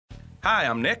Hi,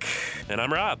 I'm Nick. And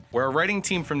I'm Rob. We're a writing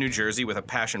team from New Jersey with a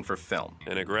passion for film.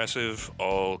 An aggressive,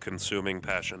 all-consuming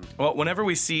passion. Well, whenever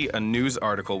we see a news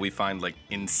article we find,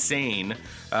 insane,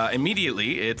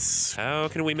 immediately it's... How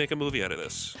can we make a movie out of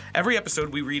this? Every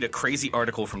episode, we read a crazy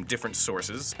article from different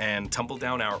sources and tumble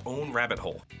down our own rabbit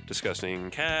hole. Discussing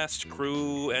cast,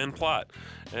 crew, and plot.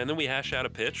 And then we hash out a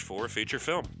pitch for a feature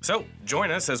film. So,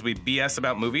 join us as we BS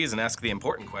about movies and ask the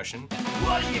important question...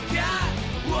 What do you got?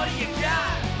 What do you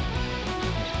got?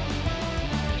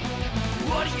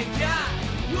 What do you got?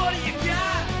 What do you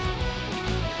got?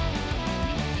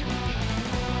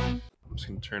 I'm just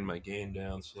gonna turn my gain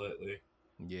down slightly.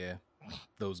 Yeah,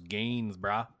 those gains,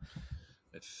 brah.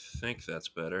 I think that's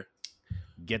better.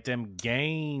 Get them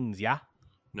gains, yeah?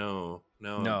 No,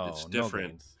 it's no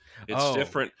different. gains. It's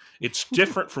different. It's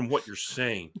different from what you're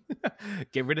saying.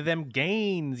 Get rid of them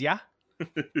gains, yeah?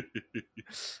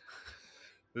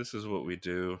 This is what we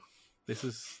do. This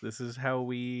is how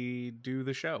we do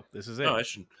the show. This is it. Oh, I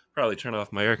should probably turn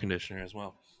off my air conditioner as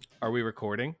well. Are we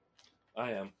recording?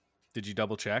 I am. Did you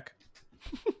double check?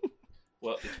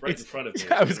 Well, it's right in front of me.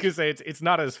 I was gonna say it's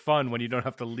not as fun when you don't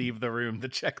have to leave the room to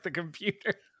check the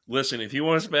computer. Listen, if you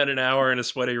want to spend an hour in a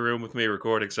sweaty room with me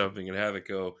recording something and have it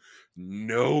go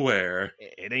nowhere,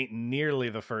 it ain't nearly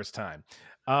the first time.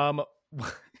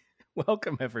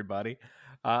 Welcome everybody.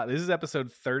 This is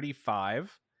episode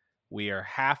 35. We are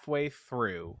halfway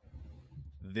through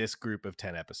this group of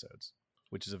 10 episodes,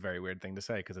 which is a very weird thing to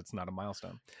say because it's not a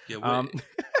milestone. Yeah.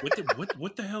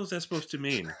 What the hell is that supposed to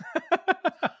mean?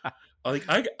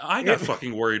 I got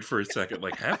fucking worried for a second.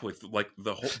 Halfway,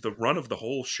 the run of the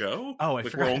whole show. Oh, I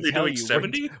forgot. We're only doing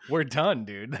 70. We're done,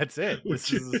 dude. That's it.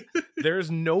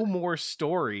 There's no more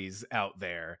stories out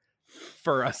there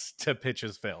for us to pitch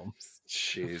as films.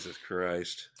 Jesus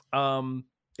Christ.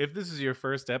 If this is your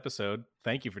first episode,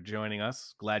 thank you for joining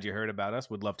us. Glad you heard about us.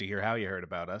 Would love to hear how you heard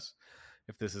about us.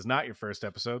 If this is not your first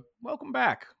episode, welcome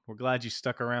back. We're glad you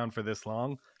stuck around for this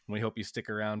long, and we hope you stick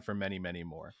around for many, many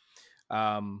more.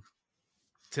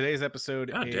 Today's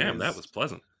episode is... damn, that was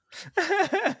pleasant.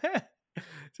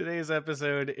 Today's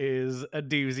episode is a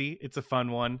doozy. It's a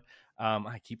fun one.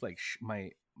 I keep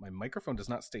my microphone does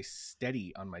not stay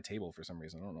steady on my table for some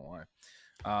reason. I don't know why.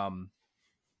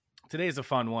 Today's a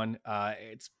fun one.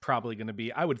 It's probably going to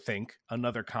be, I would think,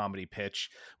 another comedy pitch.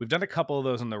 We've done a couple of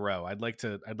those in the row. I'd like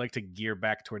to gear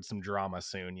back towards some drama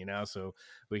soon, so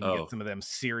we can get some of them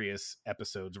serious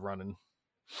episodes running.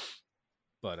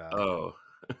 But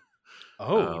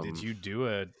did you do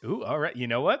a? Ooh, all right. You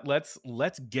know what?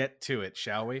 Let's get to it,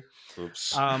 shall we?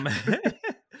 Oops.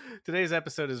 Today's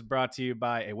episode is brought to you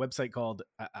by a website called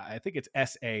I think it's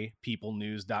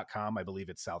sapeoplenews.com. I believe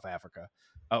it's South Africa.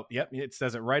 Oh, yep. It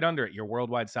says it right under it. Your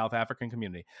worldwide South African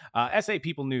community.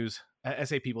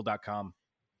 sapeople.com.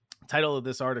 Title of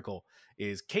this article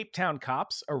is Cape Town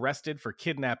Cops Arrested for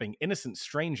Kidnapping Innocent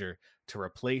Stranger to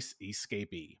Replace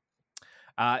Escapee.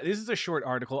 This is a short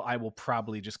article. I will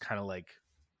probably just kind of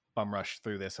bum rush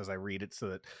through this as I read it so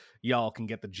that y'all can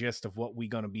get the gist of what we're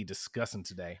going to be discussing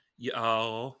today.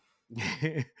 Y'all.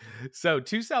 So,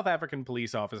 2 South African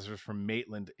police officers from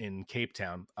Maitland in Cape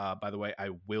Town. By the way,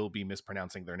 I will be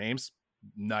mispronouncing their names.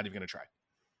 Not even going to try.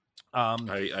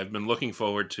 I've been looking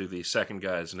forward to the second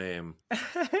guy's name,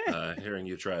 hearing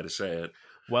you try to say it.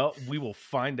 Well, we will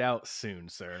find out soon,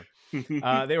 sir.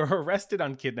 They were arrested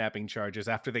on kidnapping charges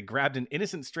after they grabbed an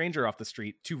innocent stranger off the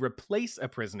street to replace a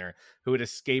prisoner who had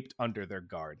escaped under their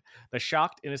guard. The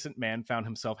shocked innocent man found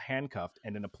himself handcuffed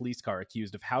and in a police car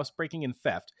accused of housebreaking and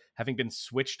theft, having been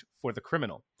switched for the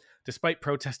criminal. Despite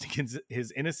protesting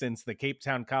his innocence, the Cape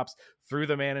Town cops threw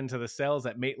the man into the cells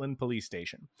at Maitland Police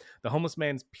Station. The homeless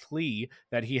man's plea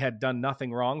that he had done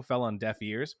nothing wrong fell on deaf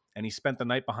ears, and he spent the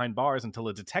night behind bars until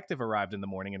a detective arrived in the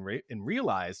morning and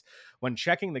realized, when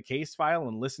checking the case file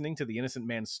and listening to the innocent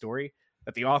man's story,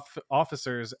 that the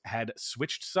officers had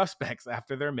switched suspects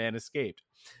after their man escaped.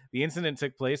 The incident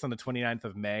took place on the 29th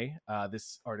of May.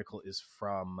 This article is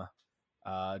from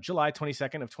July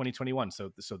 22nd of 2021, so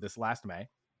this last May.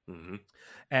 Mm-hmm.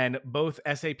 And both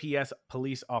SAPS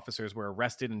police officers were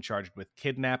arrested and charged with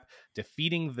kidnap,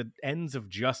 defeating the ends of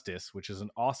justice, which is an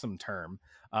awesome term,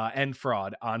 and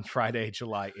fraud on Friday,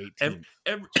 July 18th.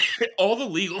 All the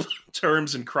legal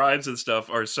terms and crimes and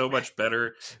stuff are so much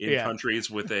better in countries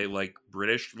with a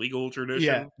British legal tradition.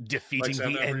 Yeah, defeating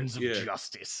the ends of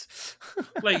justice.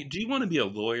 Do you want to be a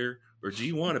lawyer or do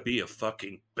you want to be a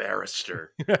fucking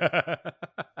barrister?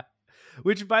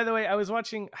 Which, by the way, I was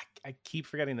watching. I keep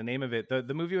forgetting the name of it.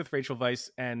 The movie with Rachel Weisz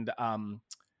and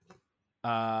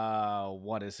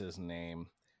what is his name?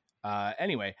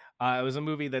 Anyway, it was a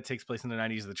movie that takes place in the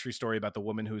 90s. The true story about the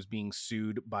woman who's being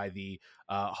sued by the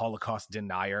Holocaust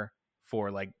denier for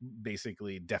like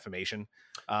basically defamation.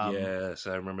 Yes,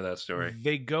 I remember that story.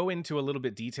 They go into a little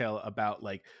bit detail about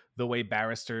like the way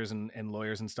barristers and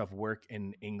lawyers and stuff work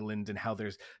in England, and how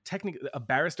there's technically a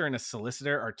barrister and a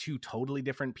solicitor are two totally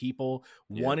different people.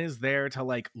 Yeah. One is there to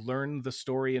like learn the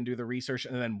story and do the research,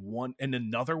 and then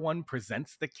another one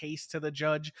presents the case to the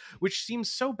judge, which seems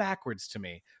so backwards to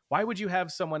me. Why would you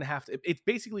have someone have to? It's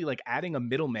basically like adding a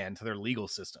middleman to their legal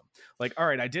system. Like, all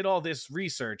right, I did all this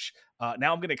research.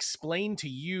 Now I'm going to explain to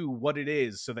you what it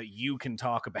is so that you can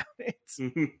talk about it.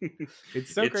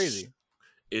 It's so crazy.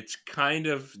 It's kind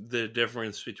of the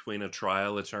difference between a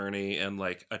trial attorney and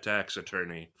like a tax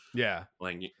attorney. Yeah.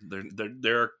 Like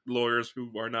there are lawyers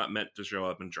who are not meant to show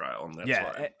up in trial. And that's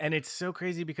why. And it's so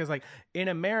crazy because like in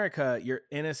America, you're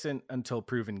innocent until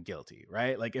proven guilty,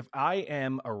 right? Like if I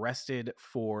am arrested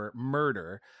for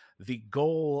murder, the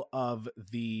goal of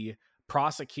the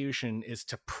prosecution is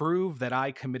to prove that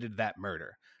I committed that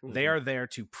murder. Mm-hmm. They are there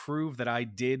to prove that I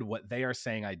did what they are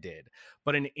saying I did.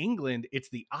 But in England, it's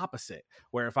the opposite,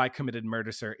 where if I committed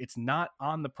murder, sir, it's not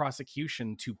on the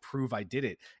prosecution to prove I did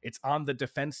it. It's on the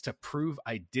defense to prove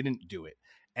I didn't do it.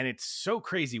 And it's so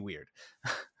crazy weird.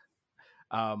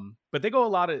 But they go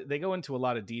into a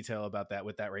lot of detail about that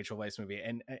with that Rachel Weisz movie,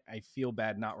 and I feel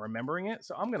bad not remembering it,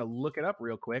 so I'm gonna look it up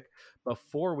real quick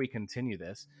before we continue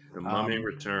this. The Mummy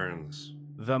Returns.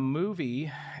 The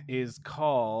movie is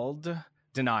called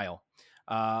Denial,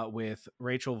 with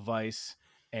Rachel Weisz,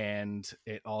 and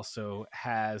it also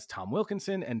has Tom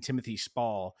Wilkinson and Timothy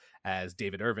Spall as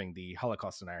David Irving, the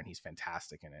Holocaust denier, and he's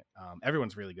fantastic in it.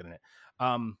 Everyone's really good in it.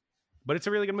 But it's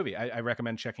a really good movie. I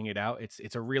recommend checking it out.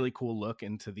 It's a really cool look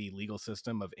into the legal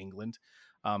system of England.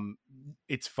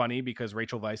 It's funny because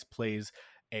Rachel Weisz plays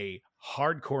a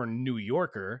hardcore New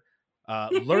Yorker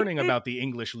learning about the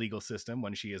English legal system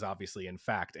when she is obviously, in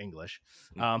fact, English.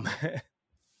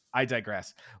 I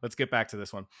digress. Let's get back to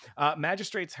this one.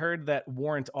 Magistrates heard that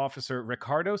warrant officer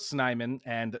Ricardo Snyman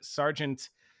and Sergeant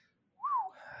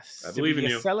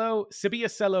Cibiacello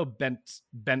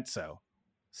Benso.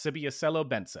 Cibiacello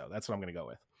Benso, that's what I'm going to go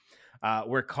with,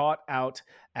 were caught out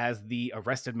as the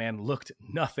arrested man looked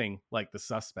nothing like the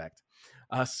suspect.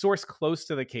 A source close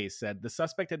to the case said the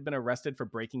suspect had been arrested for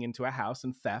breaking into a house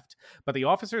and theft, but the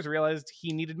officers realized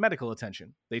he needed medical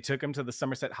attention. They took him to the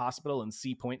Somerset Hospital in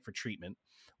Sea Point for treatment.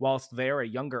 Whilst there, a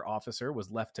younger officer was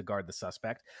left to guard the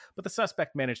suspect, but the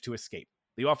suspect managed to escape.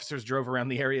 The officers drove around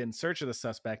the area in search of the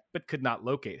suspect, but could not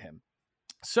locate him.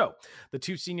 So the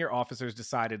two senior officers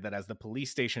decided that as the police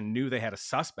station knew they had a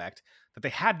suspect, that they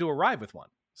had to arrive with one.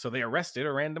 So they arrested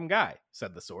a random guy,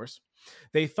 said the source.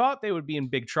 They thought they would be in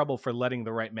big trouble for letting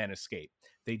the right man escape.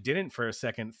 They didn't for a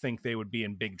second think they would be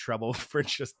in big trouble for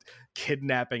just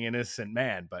kidnapping an innocent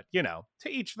man, but, you know, to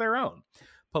each their own.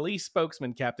 Police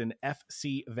spokesman Captain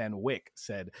F.C. Van Wyck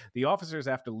said the officers,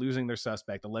 after losing their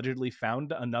suspect, allegedly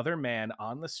found another man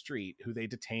on the street who they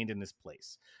detained in his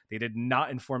place. They did not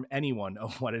inform anyone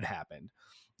of what had happened.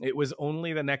 It was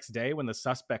only the next day when the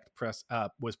suspect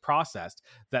was processed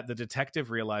that the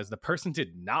detective realized the person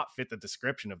did not fit the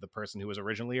description of the person who was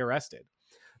originally arrested.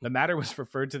 The matter was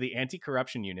referred to the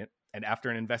Anti-Corruption Unit, and after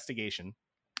an investigation,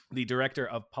 the director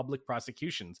of public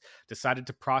prosecutions decided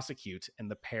to prosecute,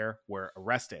 and the pair were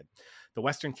arrested. The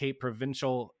Western Cape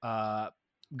Provincial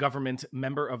Government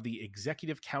member of the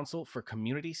Executive Council for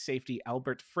Community Safety,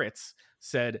 Albert Fritz,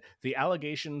 said, "The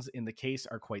allegations in the case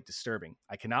are quite disturbing.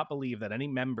 I cannot believe that any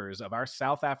members of our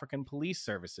South African police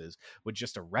services would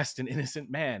just arrest an innocent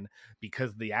man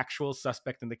because the actual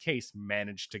suspect in the case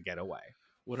managed to get away."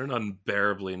 What an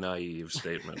unbearably naive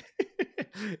statement.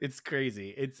 It's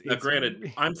crazy. It's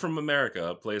granted, I'm from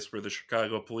America, a place where the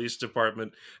Chicago Police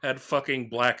Department had fucking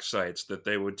black sites that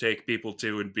they would take people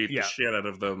to and beat the shit out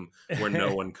of them where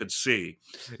no one could see.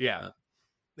 Yeah.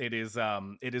 It is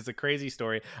a crazy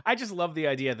story. I just love the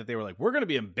idea that they were like, we're going to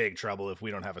be in big trouble if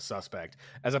we don't have a suspect,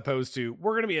 as opposed to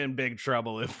we're going to be in big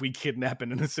trouble if we kidnap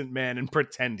an innocent man and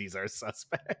pretend he's our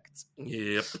suspect.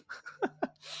 Yep.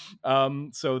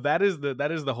 So that is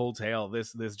the whole tale.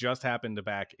 This just happened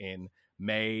back in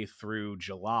May through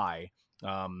July.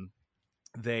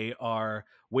 They are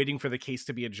waiting for the case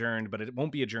to be adjourned, but it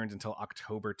won't be adjourned until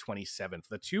October 27th.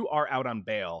 The two are out on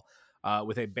bail,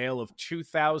 with a bail of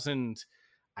 2,000.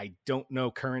 I don't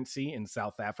know currency in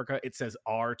South Africa. It says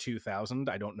R2000.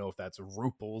 I don't know if that's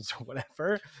ruples or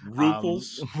whatever.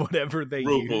 Ruples? Whatever they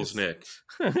use. Ruples, Nick.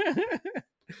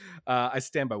 I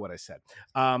stand by what I said.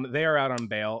 They are out on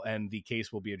bail, and the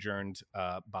case will be adjourned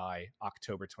by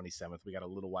October 27th. We got a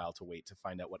little while to wait to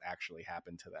find out what actually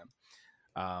happened to them.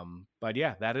 But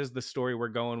yeah, that is the story we're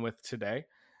going with today,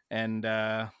 and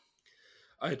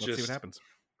let's see what happens.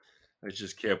 I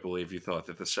just can't believe you thought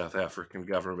that the South African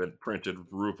government printed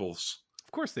rubles.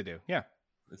 Of course they do. Yeah,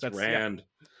 It's rand.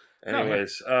 Yeah.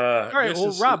 Anyways, all right.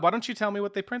 Well, Rob, why don't you tell me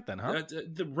what they print then, huh?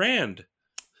 The rand.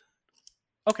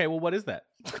 Okay. Well, what is that?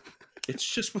 It's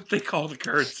just what they call the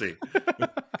currency.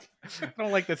 I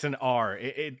don't like that's an R.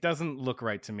 It doesn't look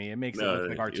right to me. It makes it look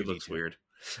like R2D2. It looks weird.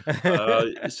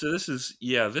 So this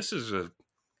is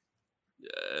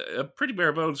a pretty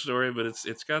bare bones story, but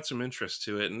it's got some interest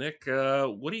to it. Nick,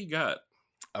 what do you got?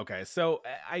 Okay, so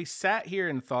I sat here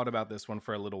and thought about this one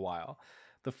for a little while.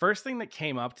 The first thing that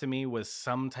came up to me was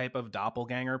some type of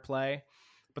doppelganger play,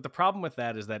 but the problem with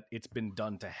that is that it's been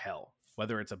done to hell.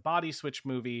 Whether it's a body switch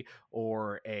movie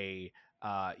or a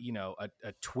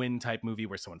twin type movie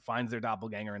where someone finds their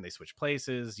doppelganger and they switch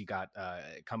places. You got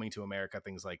Coming to America,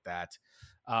 things like that.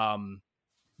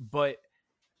 But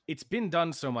it's been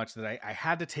done so much that I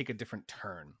had to take a different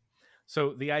turn.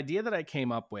 So the idea that I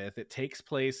came up with, it takes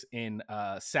place in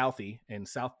Southie in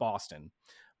South Boston,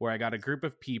 where I got a group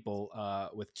of people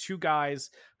with two guys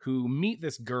who meet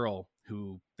this girl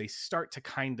who they start to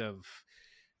kind of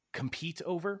compete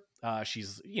over.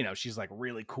 She's like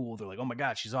really cool. They're like, oh my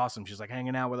God, she's awesome. She's like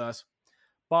hanging out with us,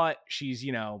 but she's,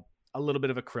 a little bit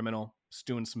of a criminal,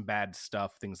 doing some bad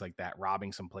stuff, things like that,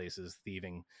 robbing some places,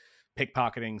 thieving,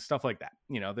 pickpocketing, stuff like that.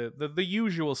 The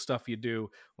usual stuff you do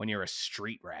when you're a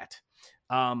street rat.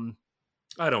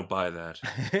 I don't buy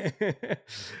that.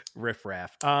 Riff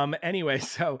raff. Anyway,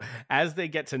 so as they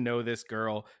get to know this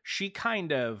girl, she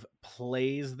kind of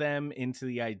plays them into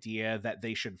the idea that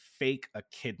they should fake a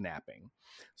kidnapping.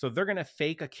 So they're going to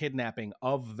fake a kidnapping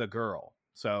of the girl.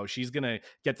 So she's going to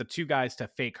get the two guys to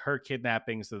fake her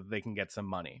kidnapping so that they can get some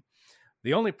money.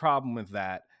 The only problem with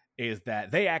that is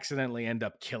that they accidentally end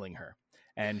up killing her.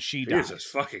 And she dies. Jesus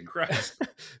fucking Christ.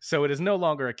 So it is no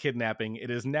longer a kidnapping. It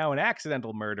is now an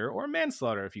accidental murder or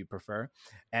manslaughter, if you prefer.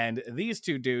 And these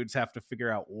two dudes have to figure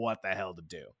out what the hell to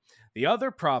do. The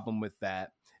other problem with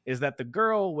that is that the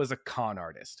girl was a con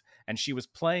artist, and she was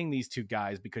playing these two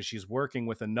guys because she's working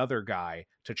with another guy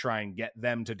to try and get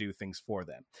them to do things for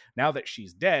them. Now that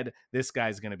she's dead, this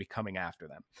guy's going to be coming after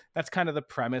them. That's kind of the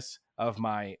premise of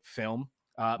my film.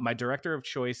 My director of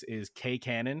choice is Kay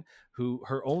Cannon, who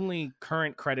her only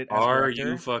current credit as Are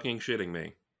director... you fucking shitting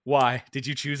me? Why? Did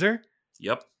you choose her?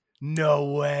 Yep.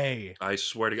 No way. I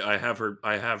swear to God, I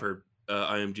have her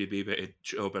IMDb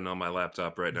page open on my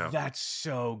laptop right now. That's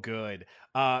so good.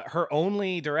 Her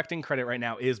only directing credit right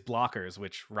now is Blockers,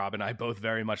 which Rob and I both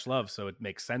very much love, so it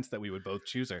makes sense that we would both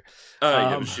choose her.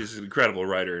 She's an incredible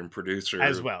writer and producer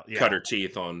as well. Yeah. Cut her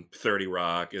teeth on 30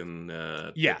 Rock and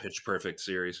the Pitch Perfect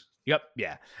series. Yep,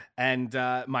 yeah. And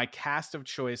my cast of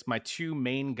choice, my two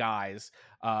main guys,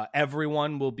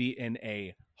 everyone will be in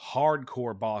a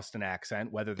hardcore Boston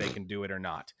accent, whether they can do it or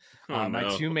not.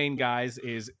 My two main guys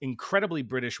is incredibly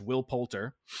British Will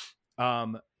Poulter,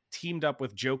 teamed up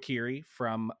with Joe Keery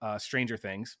from Stranger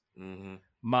Things. Mm-hmm.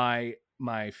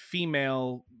 My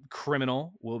female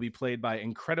criminal will be played by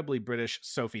incredibly British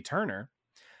Sophie Turner.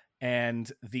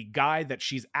 And the guy that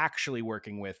she's actually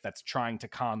working with that's trying to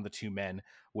con the two men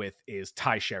with is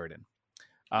Ty Sheridan.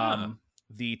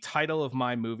 The title of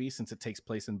my movie, since it takes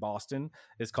place in Boston,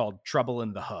 is called Trouble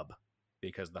in the Hub,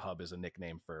 because the Hub is a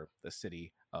nickname for the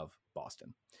city of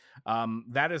Boston.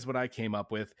 That is what I came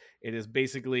up with. It is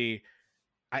basically,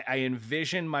 I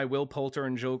envision my Will Poulter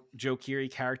and Joe Keery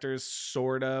characters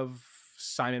sort of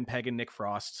Simon Pegg and Nick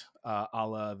Frost, a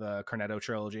la the Cornetto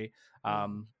trilogy.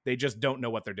 They just don't know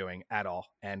what they're doing at all.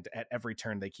 And at every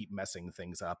turn, they keep messing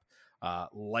things up,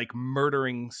 like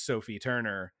murdering Sophie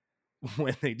Turner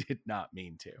when they did not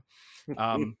mean to.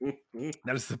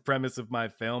 That is the premise of my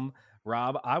film.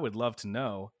 Rob, I would love to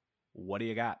know, what do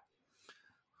you got?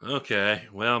 Okay,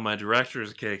 well, my director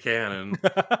is Kay Cannon.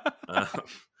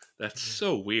 That's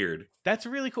so weird. That's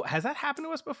really cool. Has that happened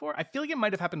to us before? I feel like it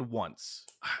might have happened once.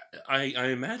 I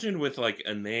imagine with like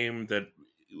a name that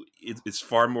it's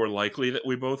far more likely that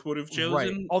we both would have chosen.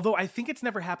 Right. Although I think it's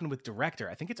never happened with director.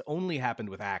 I think it's only happened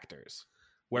with actors,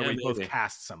 where we both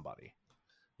cast somebody.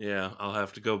 Yeah, I'll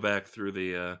have to go back through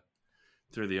the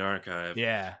archive.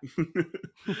 Yeah.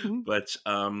 But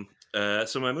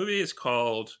so my movie is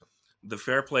called The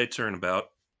Fair Play Turnabout.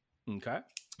 Okay.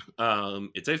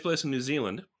 It takes place in New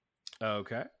Zealand.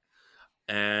 Okay.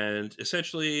 And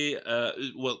essentially,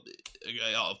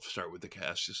 I'll start with the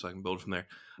cast just so I can build from there.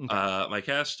 Okay. My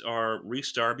cast are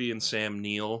Rhys Darby and Sam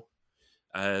Neill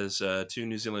as two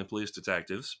New Zealand police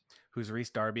detectives. Who's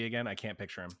Rhys Darby again? I can't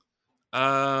picture him.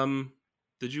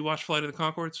 Did you watch Flight of the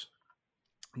Conchords?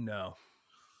 No.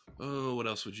 Oh, what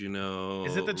else would you know?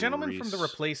 Is it the gentleman from The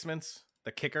Reese. Replacements,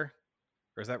 the kicker,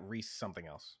 or is that Reese something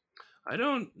else? I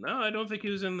don't think he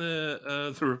was in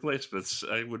the Replacements.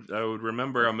 I would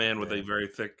remember a man with a Yeah. very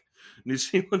thick New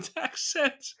Zealand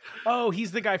accent. Oh,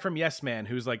 he's the guy from Yes Man,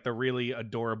 who's like the really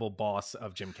adorable boss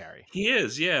of Jim Carrey. He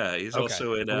is, yeah. He's Okay,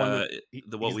 also in the one that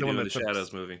the What he's We the Do one in the that's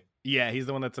Shadows movie. yeah, he's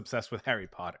the one that's obsessed with Harry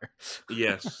Potter.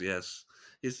 Yes, yes.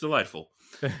 He's delightful.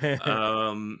 And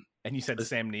Um, you said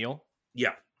Sam Neill.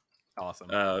 yeah, Awesome.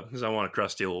 because I want a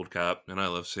crusty old cop, and I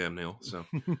love Sam Neill, so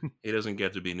he doesn't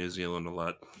get to be New Zealand a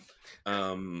lot.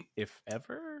 If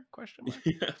ever? Question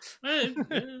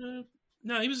mark.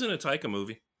 No, he was in a Taika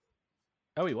movie.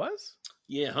 Oh, he was.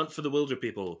 Yeah, Hunt for the Wilder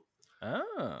People. Oh,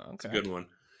 okay. It's a good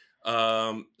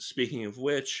one. Speaking of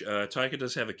which, Taika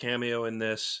does have a cameo in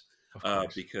this Of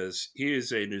course. because he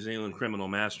is a New Zealand criminal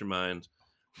mastermind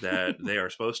that they are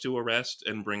supposed to arrest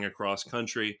and bring across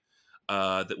country,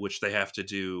 which they have to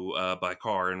do by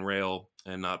car and rail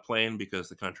and not plane because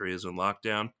the country is in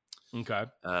lockdown Okay.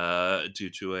 due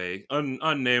to a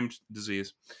unnamed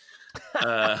disease.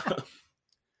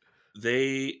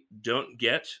 They don't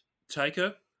get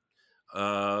Taika,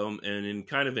 and in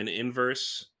kind of an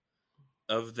inverse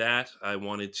of that, I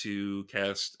wanted to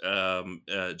cast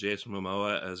Jason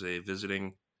Momoa as a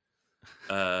visiting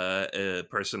a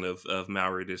person of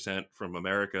Maori descent from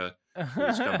America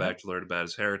who's come back to learn about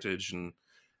his heritage and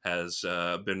has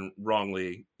been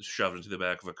wrongly shoved into the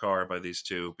back of a car by these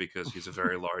two because he's a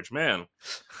very large man,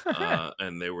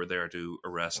 and they were there to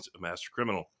arrest a master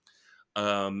criminal.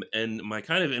 And my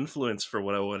kind of influence for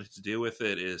what I wanted to do with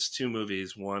it is two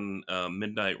movies. One,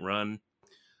 Midnight Run,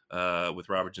 with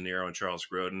Robert De Niro and Charles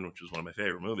Grodin, which is one of my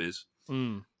favorite movies.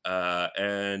 Mm.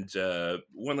 And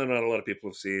one that not a lot of people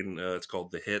have seen. It's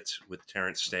called The Hit with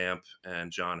Terrence Stamp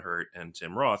and John Hurt and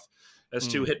Tim Roth as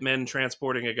two hitmen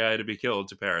transporting a guy to be killed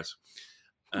to Paris.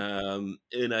 And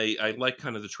I like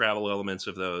kind of the travel elements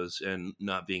of those and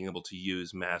not being able to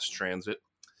use mass transit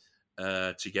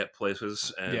to get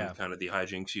places and kind of the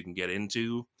hijinks you can get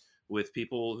into with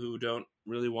people who don't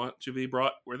really want to be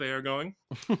brought where they are going.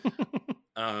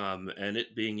 And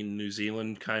it being in New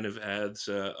Zealand kind of adds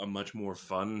a much more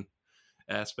fun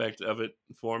aspect of it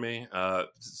for me.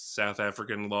 South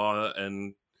African law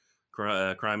and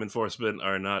crime enforcement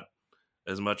are not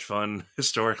as much fun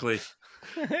historically,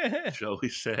 shall we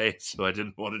say. So I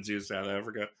didn't want to do South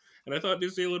Africa. And I thought New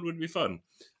Zealand would be fun.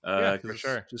 For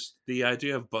sure. Just the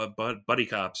idea of buddy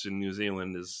cops in New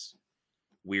Zealand is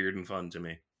weird and fun to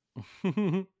me.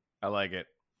 I like it.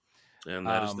 And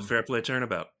that is the Fair Play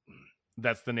Turnabout.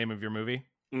 That's the name of your movie?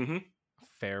 Mm-hmm.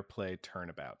 Fair Play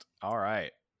Turnabout. All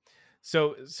right.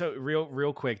 So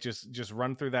real quick, just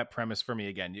run through that premise for me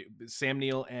again. Sam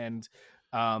Neill and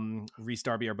Rhys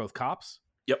Darby are both cops?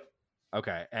 Yep.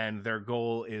 Okay, and their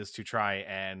goal is to try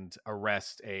and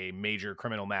arrest a major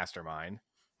criminal mastermind.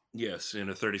 Yes, in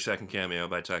a 30-second cameo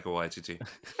by Taika Waititi.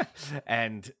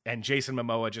 and Jason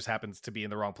Momoa just happens to be in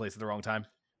the wrong place at the wrong time.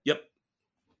 Yep.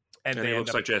 And he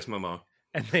looks like Jason Momoa.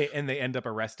 And they end up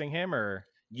arresting him, or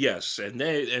yes, and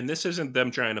this isn't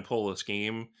them trying to pull a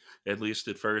scheme. At least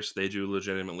at first, they do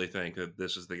legitimately think that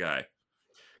this is the guy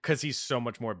because he's so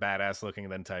much more badass looking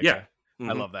than Taika. Yeah.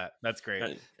 I love that. That's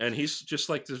great. And he's just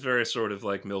like this very sort of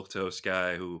like milquetoast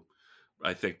guy who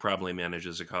I think probably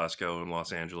manages a Costco in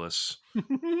Los Angeles.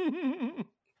 And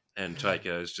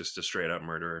Taika is just a straight up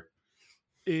murderer.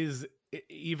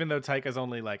 Even though Taika's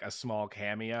only like a small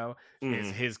cameo, is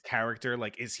his character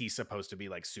like, is he supposed to be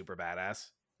like super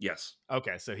badass? Yes.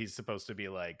 Okay, so he's supposed to be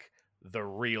like the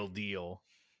real deal.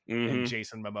 And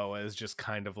Jason Momoa is just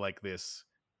kind of like this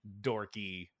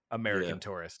dorky American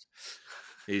tourist.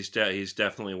 He's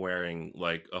definitely wearing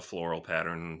like a floral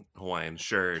pattern Hawaiian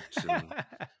shirt and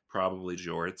probably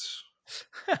jorts.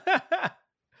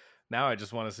 Now I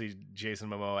just want to see Jason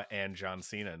Momoa and John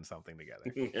Cena in something together.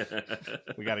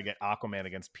 We got to get Aquaman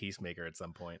against Peacemaker at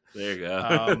some point. There you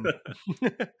go.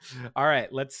 All right,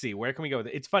 let's see. Where can we go with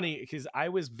it? It's funny because I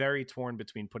was very torn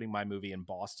between putting my movie in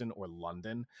Boston or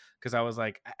London because I was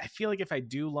like, I feel like if I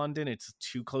do London, it's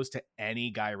too close to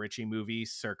any Guy Ritchie movie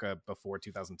circa before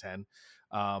 2010.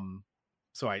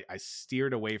 So I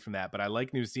steered away from that, but I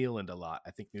like New Zealand a lot.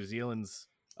 I think New Zealand's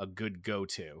a good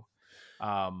go-to.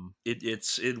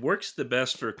 It works the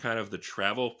best for kind of the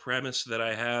travel premise that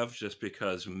I have, just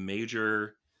because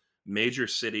major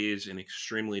cities in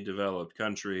extremely developed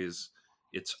countries,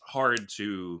 it's hard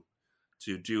to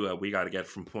do we got to get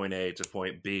from point A to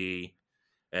point B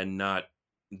and not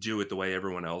do it the way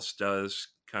everyone else does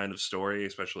kind of story,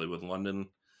 especially with London,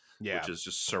 which is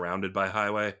just surrounded by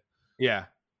highway. Yeah.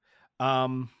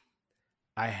 I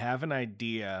have an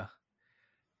idea.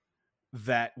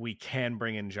 that we can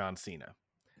bring in John Cena.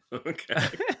 Okay.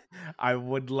 I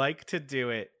would like to do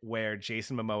it where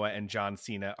Jason Momoa and John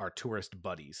Cena are tourist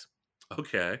buddies.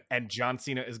 Okay. And John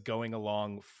Cena is going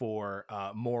along for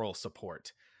moral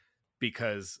support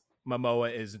because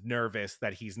Momoa is nervous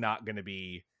that he's not going to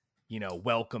be,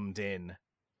 welcomed in.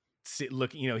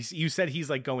 Look, you said he's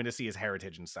like going to see his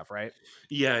heritage and stuff, right?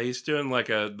 Yeah, he's doing like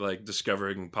a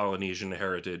discovering Polynesian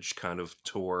heritage kind of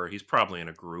tour. He's probably in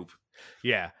a group.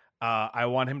 Yeah. I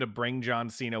want him to bring John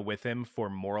Cena with him for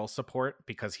moral support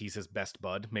because he's his best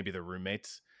bud. Maybe they're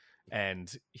roommates.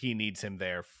 And he needs him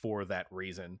there for that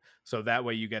reason. So that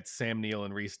way you get Sam Neill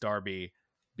and Rhys Darby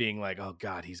being like, oh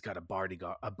God, he's got a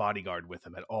bodyguard with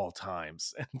him at all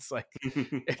times. And it's like,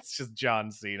 it's just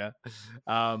John Cena.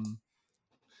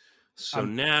 So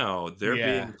now they're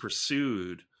being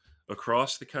pursued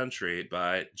across the country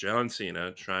by John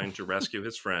Cena trying to rescue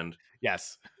his friend.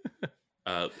 Yes.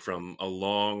 From a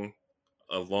long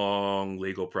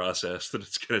legal process that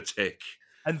it's going to take.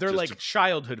 And they're like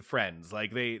childhood friends.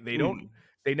 Like they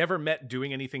never met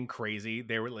doing anything crazy.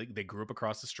 They were like, they grew up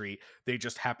across the street. They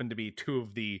just happened to be two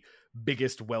of the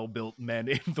biggest well-built men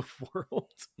in the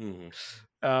world.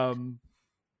 Mm-hmm.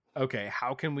 Okay.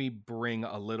 How can we bring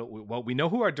a little, well, we know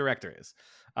who our director is.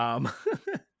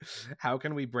 How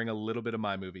can we bring a little bit of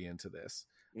my movie into this?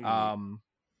 Mm-hmm.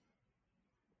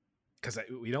 Cause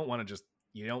you don't want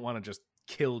to just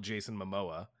kill Jason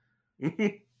Momoa.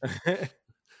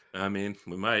 I mean,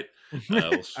 we might.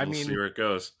 We'll see where it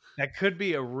goes. That could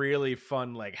be a really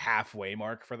fun, like, halfway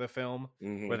mark for the film,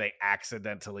 Mm-hmm. where they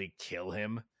accidentally kill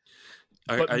him.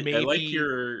 I like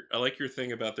your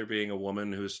thing about there being a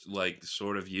woman who's like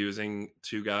sort of using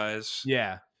two guys.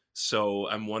 Yeah. So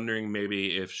I'm wondering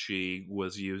maybe if she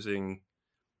was using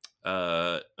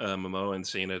Momoa and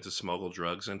Cena to smuggle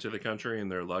drugs into the country in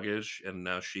their luggage, and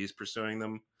now she's pursuing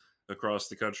them across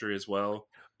the country as well.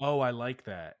 Oh, I like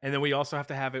that. And then we also have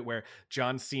to have it where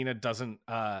John Cena doesn't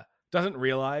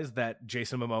realize that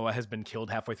Jason Momoa has been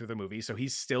killed halfway through the movie, so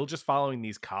he's still just following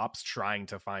these cops trying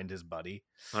to find his buddy.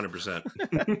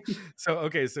 100%.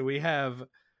 So we have,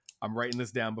 I'm writing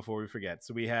this down before we forget.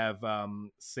 So we have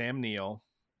Sam Neill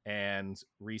and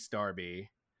Rhys Darby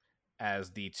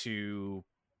as the two,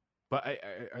 but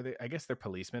are they? I guess they're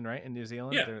policemen, right? In New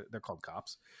Zealand, yeah, they're called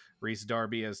cops. Rhys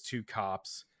Darby as two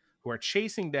cops who are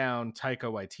chasing down Taika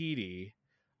Waititi,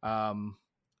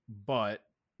 but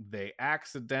they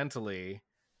accidentally,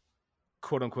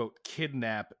 quote unquote,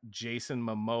 kidnap Jason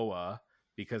Momoa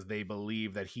because they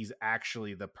believe that he's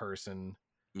actually the person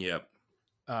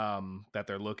that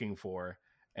they're looking for.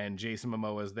 And Jason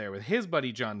Momoa is there with his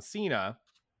buddy John Cena,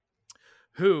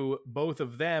 who both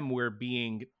of them were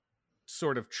being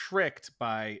sort of tricked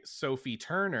by Sophie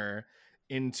Turner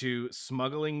into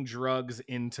smuggling drugs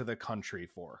into the country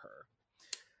for her.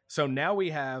 So now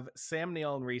we have Sam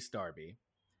Neill and Rhys Darby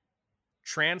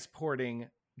transporting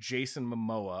Jason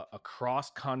Momoa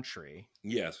across country.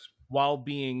 Yes. While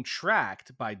being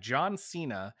tracked by John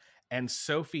Cena and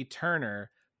Sophie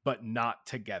Turner, but not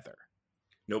together.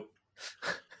 Nope.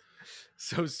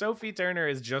 So Sophie Turner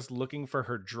is just looking for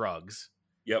her drugs.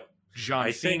 Yep.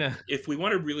 John Cena. Think if we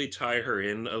want to really tie her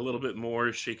in a little bit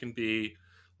more, she can be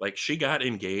like, she got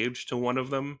engaged to one of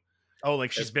them. Oh,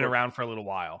 like she's been around for a little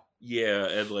while. Yeah,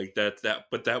 and like but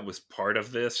that was part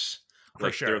of this.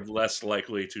 Like, sure. They're less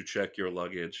likely to check your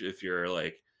luggage if you're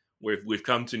like, we've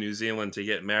come to New Zealand to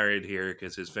get married here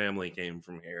because his family came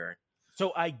from here.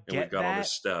 So I get we've got all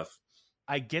this stuff.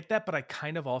 I get that, but I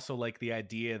kind of also like the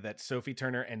idea that Sophie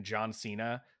Turner and John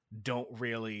Cena don't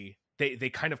really, they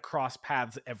kind of cross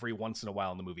paths every once in a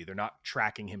while in the movie. They're not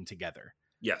tracking him together.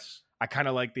 Yes. I kind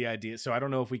of like the idea. So I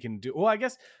don't know if we can do, well, I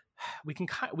guess we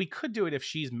could do it if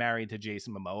she's married to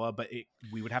Jason Momoa, but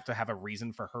we would have to have a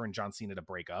reason for her and John Cena to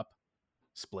break up,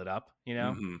 split up, you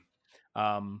know?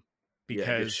 Mm-hmm.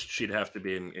 Because she'd have to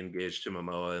be engaged to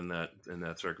Momoa in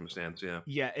that circumstance. Yeah.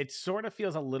 Yeah. It sort of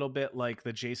feels a little bit like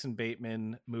the Jason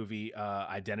Bateman movie,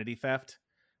 Identity Theft,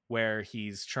 where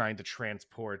he's trying to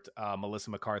transport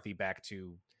Melissa McCarthy back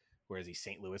to, where is he?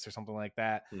 St. Louis or something like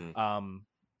that.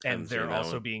 And they're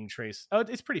also being traced. Oh,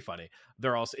 it's pretty funny.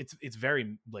 They're also, it's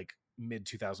very like mid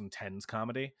 2010s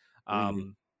comedy.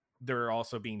 They're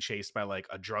also being chased by like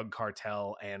a drug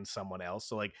cartel and someone else.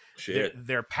 So like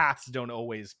their paths don't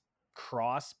always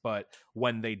cross, but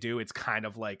when they do, it's kind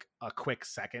of like a quick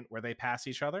second where they pass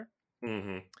each other.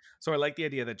 So I like the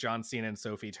idea that John Cena and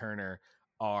Sophie Turner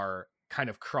are kind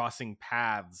of crossing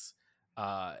paths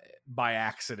by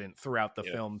accident throughout the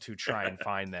film to try and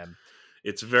find them.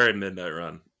 It's very Midnight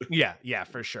Run. Yeah,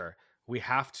 for sure. We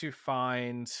have to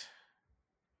find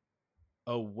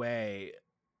a way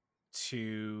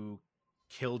to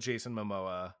kill Jason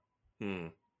Momoa Hmm.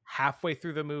 halfway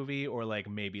through the movie, or like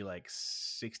maybe like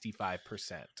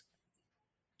 65%.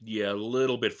 Yeah, a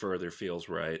little bit further feels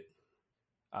right.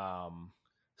 Um,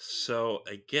 So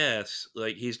I guess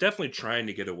like he's definitely trying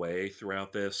to get away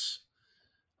throughout this,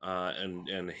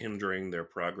 and hindering their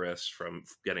progress from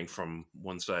getting from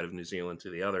one side of New Zealand to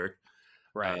the other.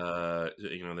 right.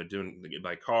 They're doing it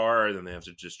by car, then they have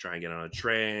to just try and get on a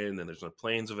train. Then there's no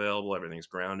planes available. Everything's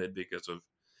grounded because of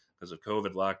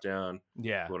COVID lockdown,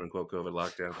 Yeah. quote unquote COVID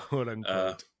lockdown. Quote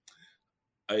unquote.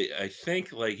 I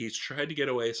think like he's tried to get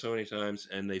away so many times,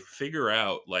 and they figure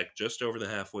out like just over the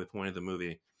halfway point of the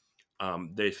movie,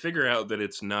 they figure out that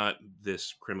it's not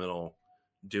this criminal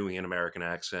doing an American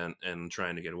accent and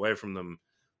trying to get away from them.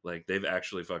 Like they've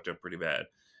actually fucked up pretty bad,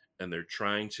 and they're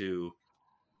trying to.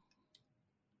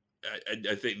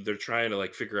 I think they're trying to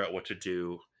like figure out what to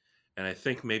do, and I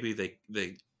think maybe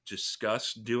they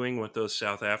discuss doing what those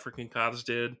South African cops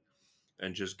did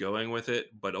and just going with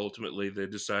it, but ultimately they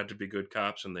decide to be good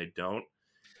cops and they don't.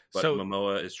 But So,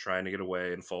 Momoa is trying to get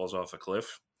away and falls off a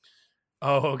cliff,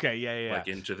 oh, okay, yeah. like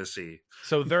into the sea.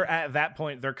 So they're at that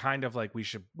point. They're kind of like, we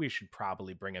should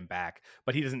probably bring him back,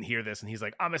 but he doesn't hear this, and he's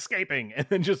like, I'm escaping, and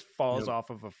then just falls Yep.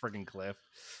 off of a friggin' cliff.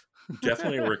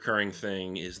 Definitely a recurring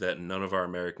thing is that none of our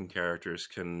American characters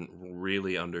can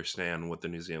really understand what the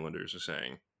New Zealanders are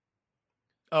saying.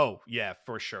 Oh yeah,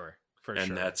 for sure.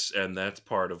 And that's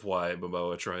part of why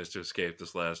Momoa tries to escape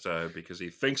this last time, because he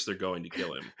thinks they're going to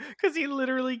kill him. Because he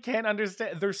literally can't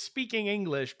understand. They're speaking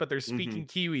English, but they're speaking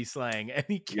Kiwi slang, and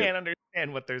he can't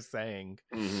understand what they're saying.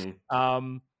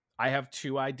 Mm-hmm. I have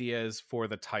two ideas for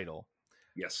the title.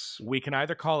 Yes. We can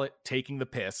either call it Taking the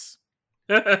Piss,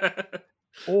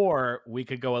 or we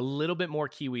could go a little bit more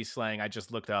Kiwi slang. I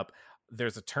just looked up.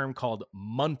 There's a term called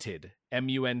munted,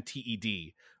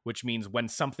 M-U-N-T-E-D, which means when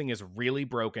something is really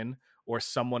broken or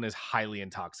someone is highly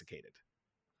intoxicated.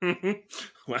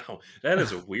 Wow, that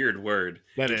is a weird word.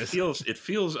 It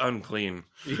feels unclean.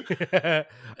 And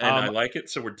I like it,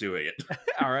 so we're doing it.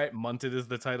 All right, munted is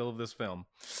the title of this film.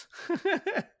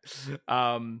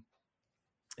 And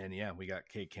yeah, we got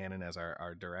Kate Cannon as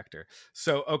our director.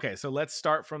 So, okay, so let's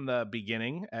start from the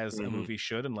beginning, as a movie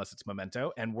should, unless it's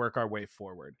Memento, and work our way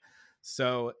forward.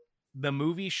 So the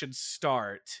movie should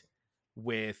start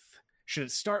with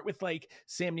like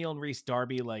Sam Neill and Rhys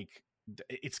Darby, like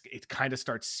it kind of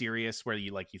starts serious where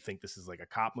you think this is like a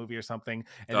cop movie or something.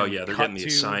 And they're getting the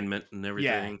assignment and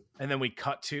everything. Yeah, and then we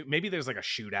cut to, maybe there's like a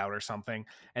shootout or something,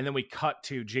 and then we cut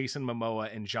to Jason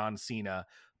Momoa and John Cena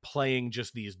playing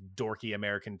just these dorky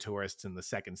American tourists in the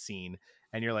second scene,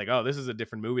 and you're like, oh, this is a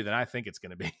different movie than I think it's going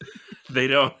to be. They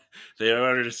don't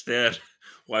understand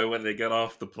why when they get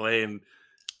off the plane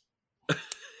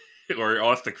or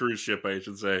off the cruise ship, I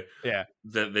should say, yeah,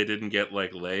 that they didn't get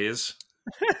like Lay's.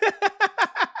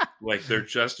 Like they're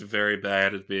just very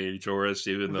bad at being tourists,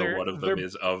 even though one of them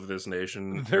is of this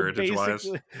nation heritage-wise.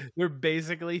 They're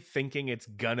basically thinking it's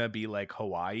gonna be like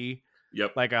Hawaii.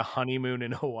 Yep. Like a honeymoon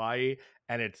in Hawaii,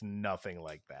 and it's nothing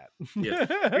like that. Yeah.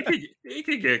 It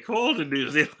could get cold in New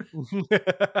Zealand.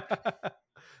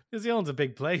 New Zealand's a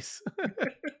big place.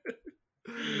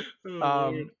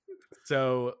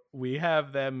 So we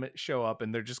have them show up,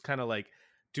 and they're just kind of like,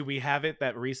 do we have it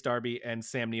that Rhys Darby and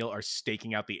Sam Neill are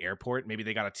staking out the airport? Maybe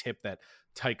they got a tip that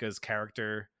Taika's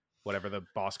character, whatever the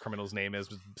boss criminal's name is,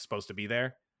 was supposed to be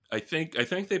there. I think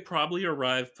they probably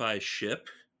arrived by ship.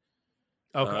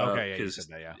 Okay, yeah, you said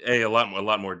that, yeah. A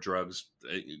lot more drugs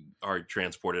are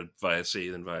transported via sea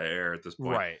than via air at this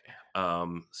point, right?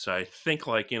 So I think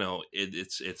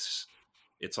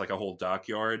it's like a whole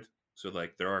dockyard. So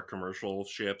like there are commercial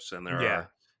ships and there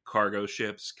are cargo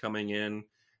ships coming in,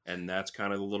 and that's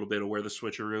kind of a little bit of where the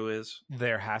switcheroo is.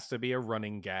 There has to be a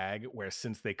running gag where,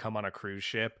 since they come on a cruise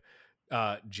ship,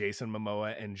 Jason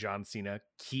Momoa and John Cena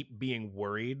keep being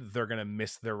worried they're gonna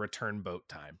miss their return boat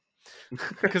time.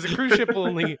 Because a cruise ship will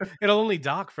only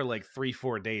dock for like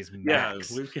 3-4 days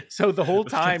max. Yeah, so the whole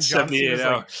time John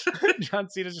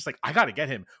Cena's just like, I gotta get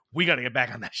him. We gotta get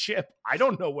back on that ship. I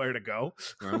don't know where to go.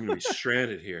 I'm gonna be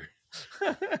stranded here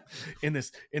in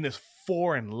this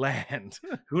foreign land.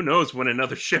 Who knows when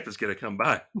another ship is gonna come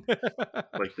by?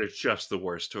 Like they're just the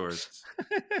worst tourists.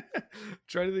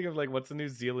 Trying to think of like, what's the New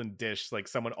Zealand dish like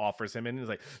someone offers him, and he's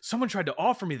like, someone tried to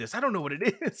offer me this. I don't know what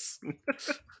it is.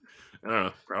 I don't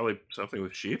know. Probably something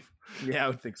with sheep. Yeah, I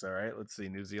would think so. Right. Let's see.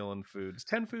 New Zealand foods.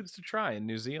 10 foods to try in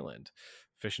New Zealand.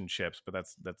 Fish and chips, but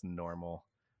that's normal.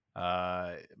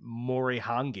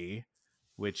 Morihangi,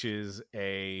 which is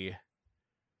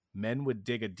men would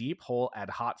dig a deep hole, add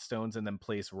hot stones, and then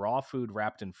place raw food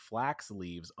wrapped in flax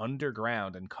leaves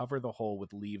underground and cover the hole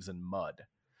with leaves and mud.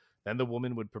 Then the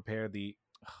woman would prepare the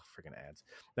freaking ads.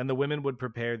 Then the women would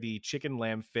prepare the chicken,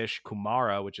 lamb, fish,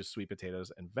 kumara, which is sweet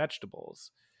potatoes and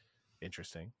vegetables.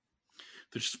 Interesting.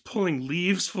 They're just pulling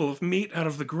leaves full of meat out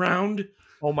of the ground.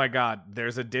 Oh my God.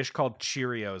 There's a dish called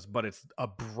Cheerios, but it's a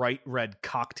bright red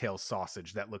cocktail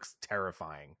sausage that looks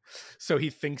terrifying. So he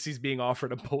thinks he's being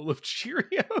offered a bowl of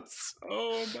Cheerios.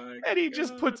 Oh my God. And he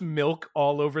just puts milk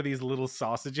all over these little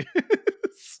sausages.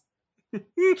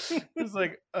 He's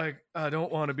like, I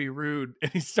don't want to be rude.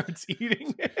 And he starts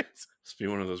eating it. Must be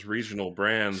one of those regional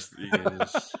brands that you can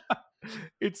just...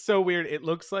 It's so weird. It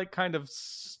looks like kind of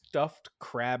stuffed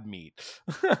crab meat.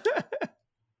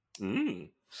 They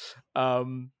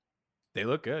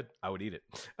look good. I would eat it.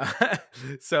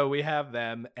 So we have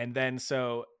them. And then,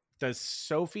 so does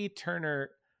Sophie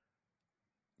Turner,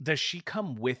 does she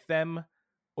come with them?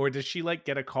 Or does she like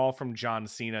get a call from John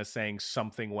Cena saying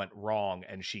something went wrong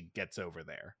and she gets over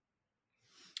there?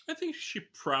 I think she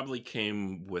probably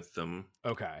came with them.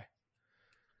 Okay.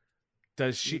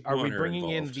 Does she, are we bringing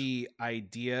in the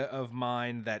idea of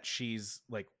mine that she's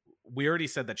like, we already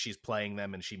said that she's playing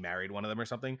them and she married one of them or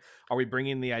something. Are we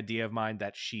bringing the idea of mine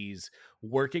that she's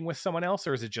working with someone else,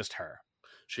 or is it just her?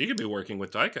 She could be working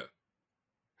with Taika.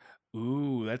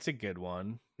 Ooh, that's a good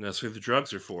one. That's who the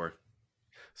drugs are for.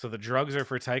 So the drugs are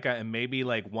for Taika, and maybe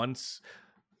like once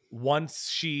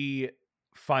she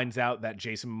finds out that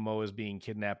Jason Momoa is being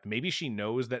kidnapped, maybe she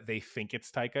knows that they think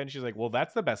it's Taika, and she's like, well,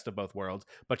 that's the best of both worlds,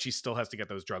 but she still has to get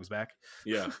those drugs back.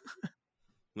 Yeah.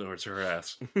 No, it's her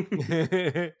ass.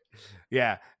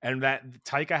 Yeah, and that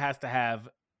Taika has to have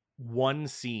one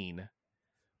scene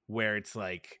where it's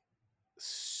like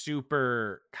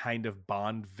super kind of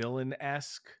Bond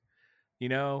villain-esque, you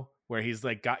know, where he's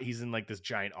like he's in like this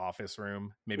giant office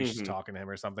room, maybe she's talking to him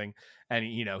or something, and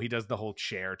you know, he does the whole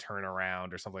chair turn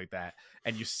around or something like that,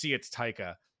 and you see it's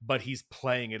Taika, but he's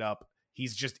playing it up.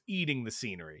 He's just eating the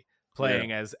scenery,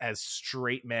 playing as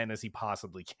straight man as he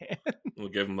possibly can. We'll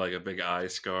give him like a big eye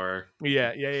scar.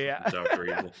 Yeah. Dr.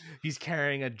 Evil. He's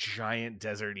carrying a giant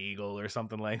desert eagle or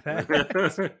something like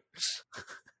that.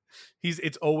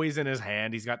 It's always in his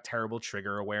hand. He's got terrible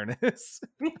trigger awareness.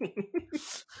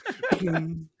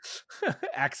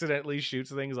 Accidentally shoots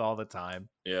things all the time.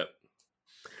 Yep.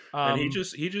 And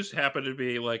he just happened to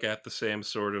be like at the same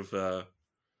sort of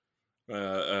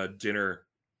dinner,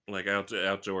 like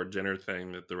outdoor dinner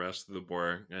thing that the rest of the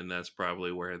were, and that's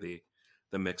probably where the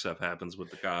mix up happens with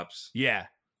the cops. Yeah,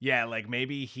 like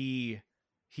maybe he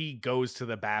goes to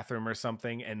the bathroom or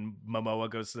something, and Momoa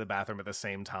goes to the bathroom at the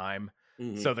same time.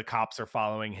 So the cops are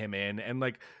following him in, and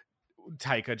like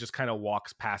Taika just kind of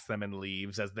walks past them and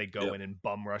leaves as they go in and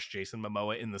bum rush Jason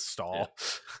Momoa in the stall.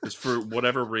 Because for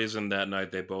whatever reason that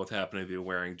night they both happen to be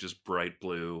wearing just bright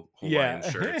blue Hawaiian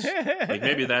shirts. Like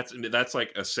maybe that's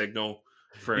like a signal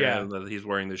for him that he's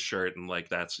wearing this shirt, and like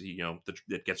that's, you know,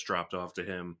 it gets dropped off to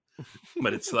him.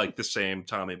 But it's like the same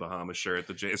Tommy Bahama shirt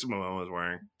that Jason Momoa is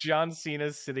wearing. John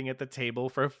Cena's sitting at the table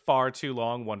for far too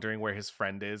long, wondering where his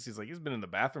friend is. He's like, he's been in the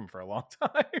bathroom for a long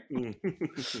time.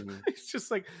 He's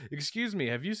just like, excuse me,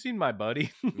 have you seen my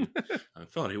buddy? I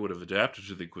thought he would have adapted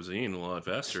to the cuisine a lot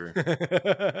faster.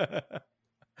 I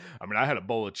mean, I had a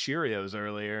bowl of Cheerios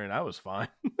earlier and I was fine.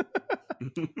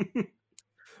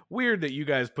 Weird that you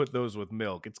guys put those with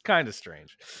milk. It's kind of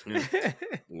strange. A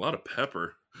lot of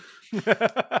pepper.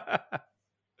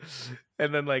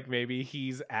 And then like maybe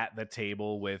he's at the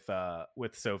table with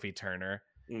Sophie Turner,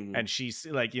 and she's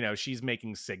like, you know, she's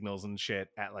making signals and shit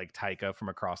at like Taika from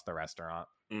across the restaurant.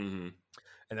 And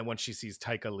then once she sees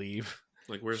Taika leave,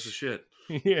 like, where's the shit?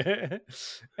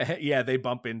 Yeah, they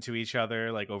bump into each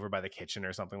other like over by the kitchen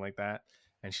or something like that.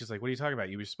 And she's like, what are you talking about?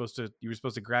 You were supposed to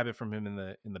grab it from him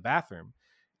in the bathroom.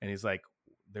 And he's like,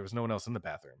 there was no one else in the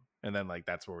bathroom. And then like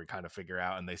that's where we kind of figure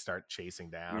out, and they start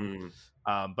chasing down.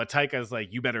 But Taika's like,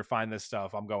 you better find this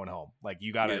stuff. I'm going home. Like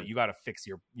you gotta fix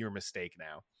your mistake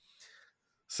now.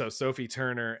 So Sophie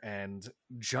Turner and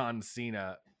John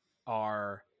Cena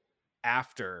are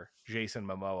after Jason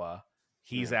Momoa.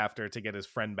 He's after to get his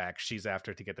friend back. She's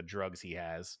after to get the drugs he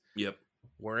has. Yep.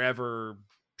 Wherever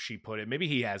she put it. Maybe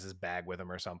he has his bag with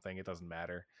him or something. It doesn't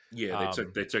matter. Yeah,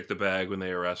 they took the bag when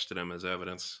they arrested him as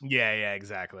evidence. Yeah,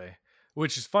 exactly.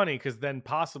 Which is funny because then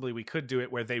possibly we could do it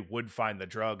where they would find the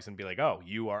drugs and be like, "Oh,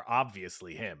 you are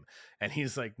obviously him," and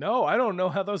he's like, "No, I don't know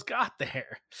how those got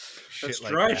there." That's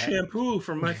like dry shampoo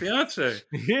from my fiance.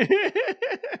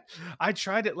 I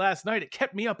tried it last night. It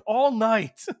kept me up all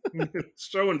night.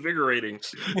 So invigorating.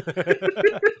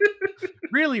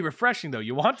 Really refreshing, though.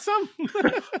 You want some?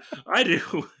 I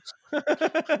do.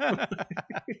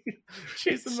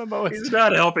 Jason Momoa. He's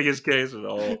not helping his case at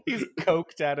all. He's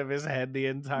coked out of his head the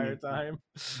entire time.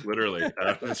 Literally.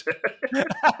 Out of his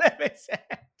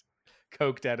head.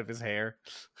 Coked out of his hair.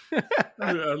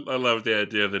 I love the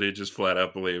idea that he just flat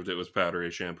out believed it was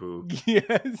powdery shampoo.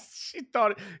 Yes,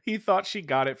 he thought she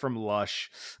got it from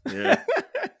Lush. Yeah.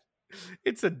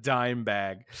 It's a dime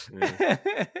bag. Yeah.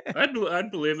 I'd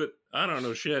believe it. I don't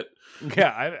know shit.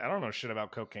 Yeah, I don't know shit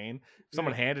about cocaine. If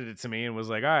someone handed it to me and was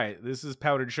like, "All right, this is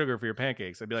powdered sugar for your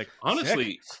pancakes," I'd be like,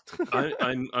 honestly,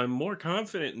 I'm more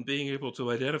confident in being able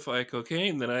to identify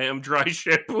cocaine than I am dry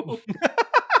shampoo.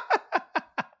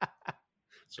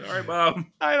 Sorry,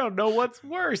 Mom. I don't know what's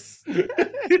worse.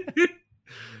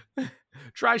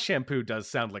 Dry shampoo does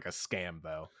sound like a scam,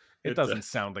 though. It doesn't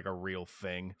sound like a real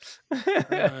thing.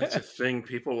 It's a thing.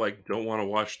 People don't want to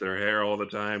wash their hair all the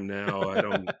time now.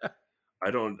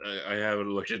 I haven't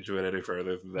looked into it any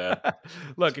further than that.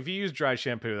 Look, if you use dry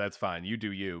shampoo, that's fine. You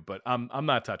do you, but I'm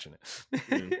not touching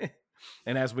it.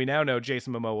 And as we now know,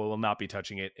 Jason Momoa will not be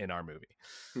touching it in our movie.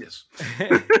 Yes.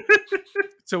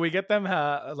 So we get them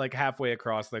halfway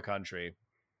across the country.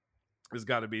 There's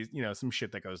got to be, some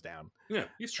shit that goes down. Yeah,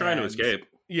 he's trying to escape.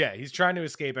 Yeah, he's trying to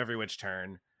escape every which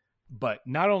turn. But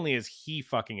not only is he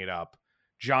fucking it up,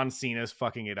 John Cena's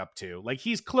fucking it up too.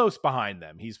 He's close behind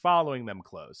them. He's following them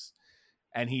close.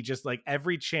 And he just,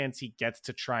 every chance he gets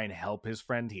to try and help his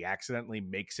friend, he accidentally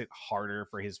makes it harder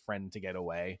for his friend to get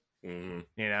away.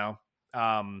 Mm-hmm.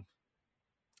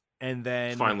 And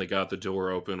then finally got the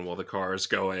door open while the car is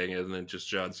going, and then just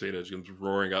John Cena comes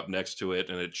roaring up next to it,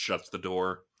 and it shuts the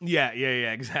door. Yeah,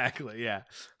 exactly, yeah.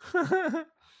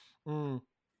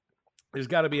 There's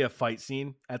got to be a fight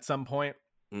scene at some point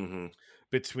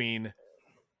between,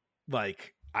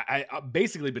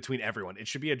 basically between everyone. It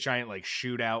should be a giant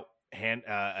shootout,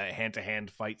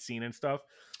 hand-to-hand fight scene and stuff.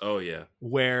 Oh yeah,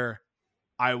 where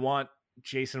I want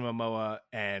Jason Momoa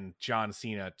and John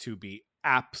Cena to be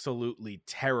absolutely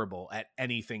terrible at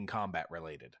anything combat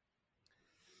related.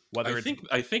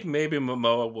 I think maybe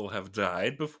Momoa will have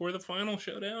died before the final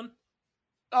showdown.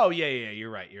 Oh yeah, you're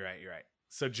right.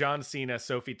 So John Cena,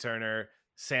 Sophie Turner,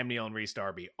 Sam Neill, and Rhys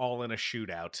Darby all in a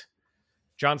shootout.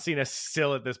 John Cena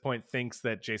still at this point thinks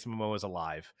that Jason Momoa is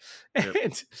alive. Yep.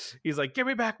 And he's like, "Give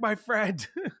me back my friend."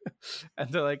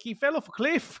 And they're like, "He fell off a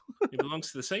cliff. He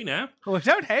belongs to the sea now." Well, I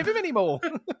don't have him anymore.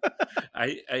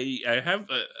 I have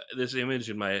this image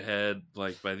in my head,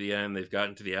 by the end, they've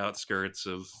gotten to the outskirts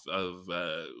of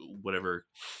whatever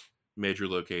major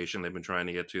location they've been trying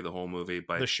to get to the whole movie.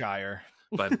 By the Shire.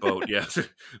 By boat, yes.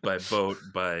 By boat,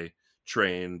 by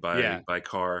train, by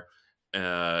car.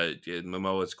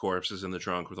 Momoa's corpse is in the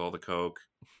trunk with all the coke,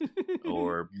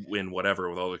 or in whatever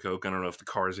with all the coke. I don't know if the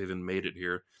cars even made it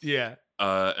here. Yeah.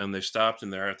 And they stopped,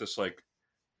 and they're at this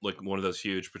one of those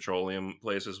huge petroleum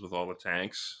places with all the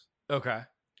tanks. Okay.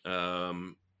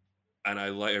 And I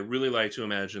really like to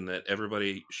imagine that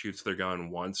everybody shoots their gun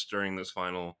once during this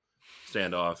final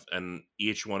standoff, and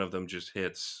each one of them just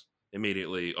hits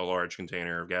immediately a large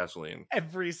container of gasoline.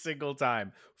 Every single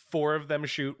time. 4 of them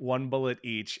shoot 1 bullet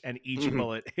each, and each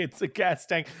bullet hits a gas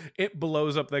tank. It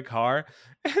blows up the car.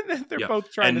 And then they're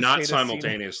both trying to not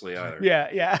simultaneously either.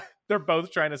 Yeah. They're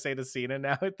both trying to say to Cena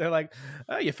now. They're like,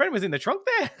 "Oh, your friend was in the trunk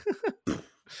there."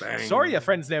 Sorry, your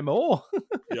friend's there more.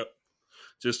 Yep.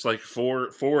 Just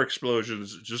 4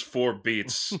 explosions, just 4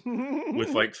 beats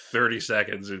with 30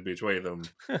 seconds in between them.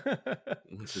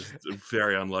 This is a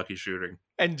very unlucky shooting.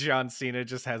 And John Cena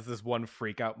just has this one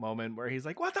freak out moment where he's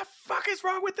like, "What the fuck is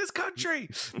wrong with this country?"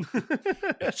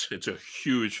 It's a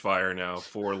huge fire now.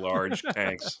 4 large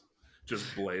tanks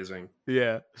just blazing.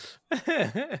 Yeah.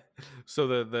 So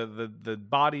the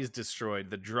body's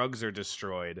destroyed. The drugs are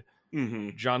destroyed.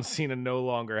 Mm-hmm. John Cena no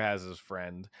longer has his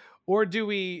friend. Or do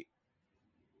we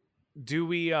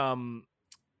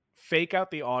fake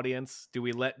out the audience? Do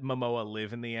we let Momoa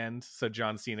live in the end so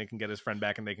John Cena can get his friend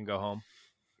back and they can go home?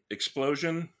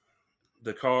 Explosion.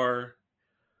 The car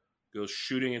goes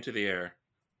shooting into the air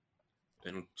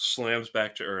and slams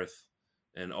back to Earth,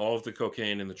 and all of the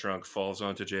cocaine in the trunk falls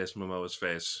onto Jason Momoa's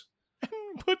face.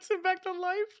 Puts him back to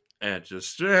life? And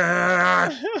just... Yeah,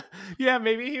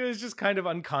 maybe he was just kind of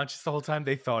unconscious the whole time.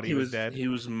 They thought he was dead. He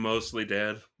was mostly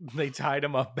dead. They tied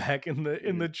him up back in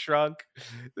the trunk.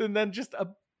 And then just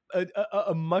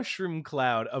a mushroom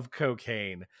cloud of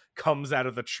cocaine comes out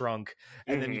of the trunk.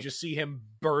 And then you just see him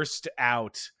burst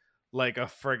out like a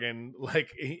friggin'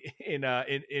 in a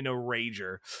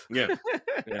rager. Yeah.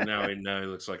 And now he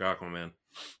looks like Aquaman.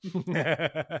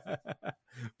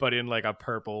 But in a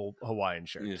purple Hawaiian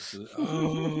shirt. Yes.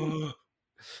 Oh.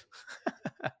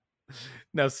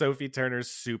 Now Sophie Turner's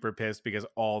super pissed because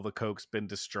all the coke's been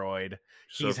destroyed.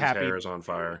 Sophie's happy. hair is on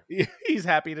fire. He's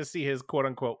happy to see his quote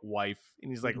unquote wife,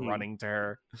 and he's like Mhm. running to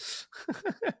her.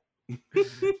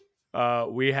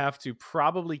 We have to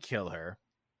probably kill her.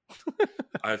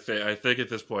 I think at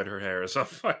this point her hair is on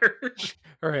fire.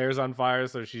 Her hair's on fire,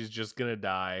 so she's just gonna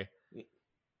die.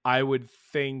 I would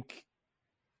think.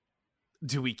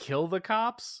 Do we kill the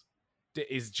cops?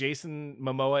 Is Jason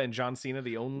Momoa and John Cena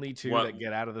the only two that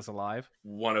get out of this alive?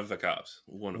 One of the cops.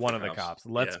 One of the cops.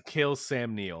 Let's kill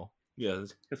Sam Neill. Yeah.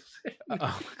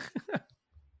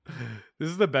 This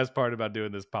is the best part about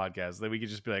doing this podcast, that we could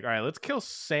just be like, all right, let's kill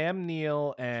Sam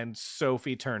Neill and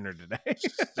Sophie Turner today.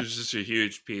 There's just a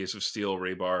huge piece of steel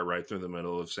rebar right through the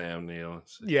middle of Sam Neill.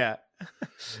 Yeah.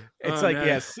 It's Oh, like, man.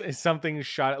 yes, something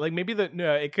shot. Like maybe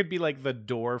it could be like the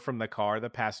door from the car, the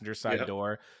passenger side Yep.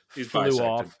 door He's flew bisected.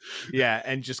 off. Yeah,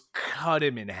 and just cut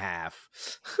him in half.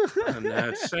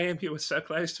 And Sam, he was so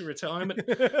close to retirement.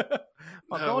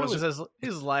 My No, God, was it was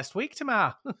his last week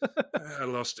tomorrow. I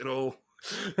lost it all.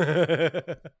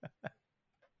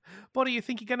 What do you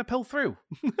think you're going to pull through?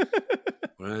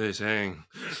 What are they saying?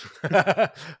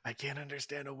 I can't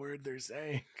understand a word they're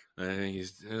saying. I think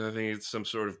it's some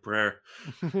sort of prayer.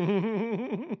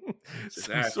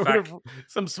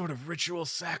 some sort of ritual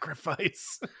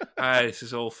sacrifice. This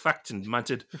is all fucked and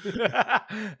munted.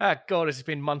 God, it's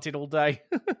been munted all day.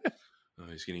 Oh,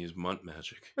 he's going to use munt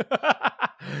magic.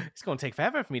 It's going to take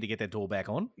forever for me to get that door back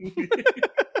on.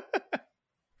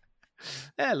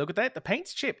 Yeah, look at that. The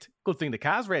paint's chipped. Good thing the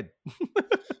car's red.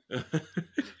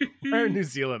 Our New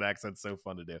Zealand accent's so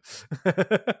fun to do.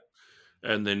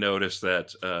 And they notice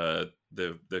that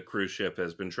the cruise ship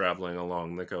has been traveling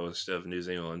along the coast of New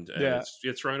Zealand, and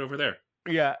it's right over there.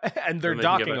 Yeah, and they're And they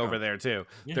can get docking back over on. there too.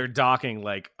 Yeah. They're docking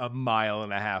like a mile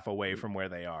and a half away from where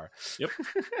they are. Yep.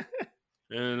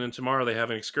 And then tomorrow they have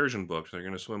an excursion booked. They're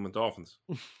going to swim with dolphins.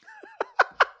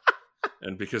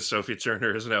 And because Sophie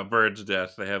Turner is now burned to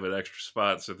death, they have an extra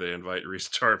spot, so they invite Rhys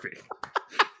Darby.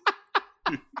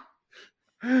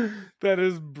 That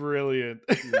is brilliant.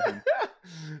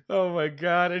 Oh my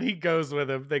God. And he goes with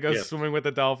him. They go swimming with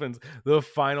the dolphins. The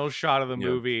final shot of the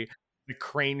movie, the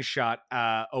crane shot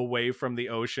away from the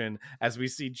ocean as we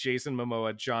see Jason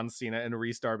Momoa, John Cena, and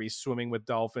Rhys Darby swimming with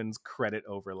dolphins, credit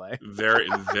overlay. Very,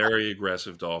 very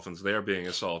aggressive dolphins. They are being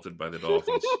assaulted by the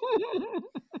dolphins.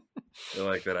 I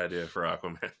like that idea for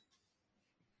Aquaman.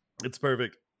 It's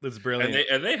perfect. It's brilliant.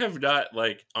 And they have not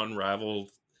like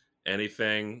unraveled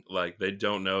anything. Like they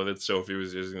don't know that Sophie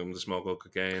was using them to smuggle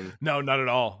cocaine. No, not at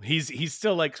all. He's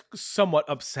still like somewhat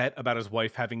upset about his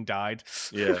wife having died.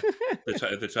 Yeah,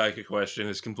 the Taika question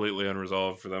is completely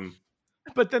unresolved for them.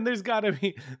 But then there's gotta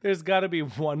be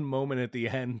one moment at the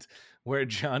end where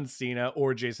John Cena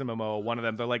or Jason Momoa, one of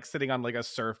them, they're like sitting on like a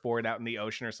surfboard out in the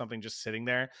ocean or something, just sitting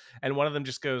there, and one of them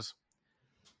just goes,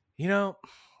 "You know,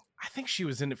 I think she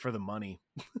was in it for the money."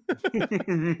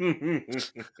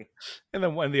 And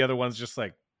then the other one's just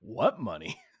like, "What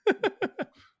money?"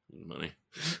 Money.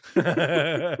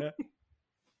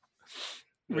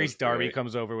 Rhys Darby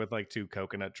comes over with like 2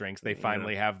 coconut drinks. They Yeah.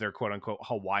 finally have their quote unquote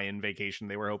Hawaiian vacation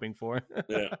they were hoping for.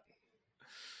 Yeah.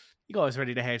 You guys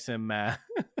ready to have some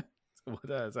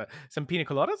some pina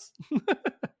coladas?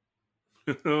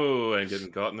 Oh, and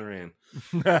getting caught in the rain.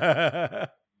 I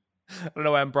don't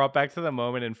know. I'm brought back to the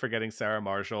moment in Forgetting Sarah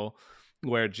Marshall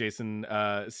where Jason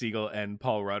Segel and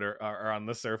Paul Rudd are on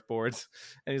the surfboards.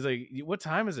 And he's like, "What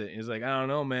time is it?" And he's like, "I don't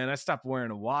know, man. I stopped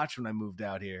wearing a watch when I moved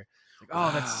out here." Like,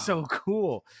 "Oh, that's so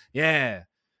cool." Yeah.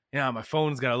 Yeah, my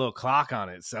phone's got a little clock on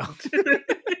it, so.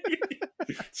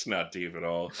 It's not deep at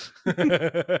all.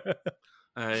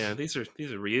 Yeah, these are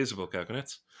reusable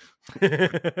coconuts for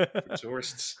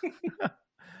tourists.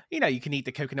 You know, you can eat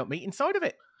the coconut meat inside of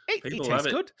it. It People tastes love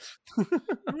it. good.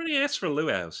 Everybody asks for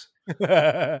luau's.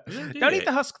 Don't eat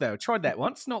the husk though. Tried that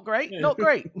once. Not great. Not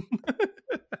great.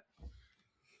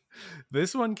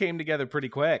 This one came together pretty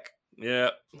quick. Yeah.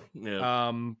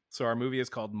 So our movie is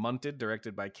called Munted,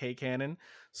 directed by Kay Cannon,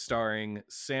 starring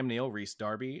Sam Neill, Rhys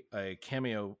Darby, a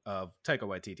cameo of Taika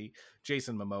Waititi,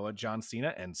 Jason Momoa, John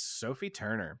Cena, and Sophie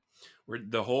Turner.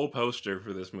 The whole poster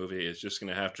for this movie is just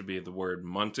going to have to be the word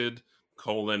munted,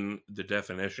 the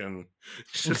definition.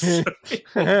 Just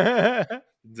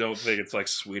don't think it's like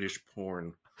Swedish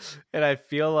porn. And I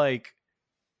feel like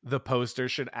the poster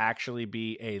should actually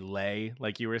be a lei,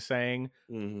 like you were saying,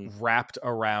 wrapped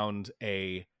around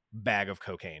a bag of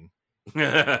cocaine.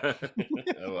 I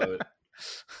love it.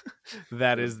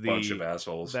 That is a bunch of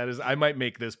assholes. I might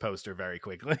make this poster very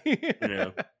quickly.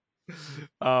 Yeah.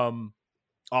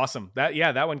 Awesome.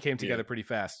 That one came together pretty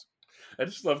fast. I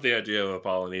just love the idea of a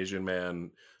Polynesian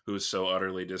man who's so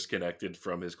utterly disconnected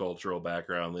from his cultural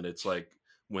background that it's like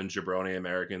when jabroni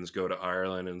Americans go to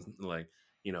Ireland and like,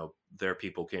 you know, their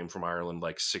people came from Ireland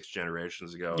like 6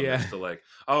 generations ago. And Yeah. they're still like,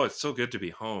 oh, it's so good to be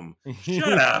home.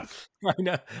 Shut up. I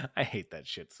know. I hate that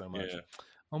shit so much. Yeah.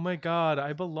 Oh my God,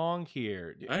 I belong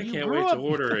here. I You can't grew wait to up-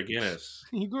 order a Guinness.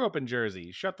 You grew up in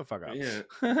Jersey. Shut the fuck up. Yeah.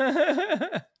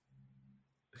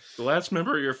 The last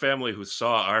member of your family who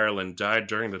saw Ireland died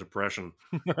during the Depression.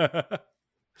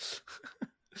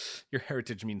 Your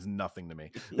heritage means nothing to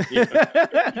me.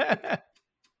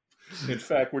 In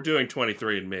fact, we're doing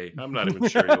 23andMe. I'm not even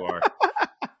sure you are.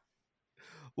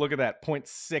 Look at that,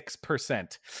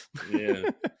 0.6%. Yeah.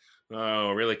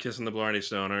 Oh, really kissing the Blarney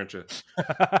Stone, aren't you?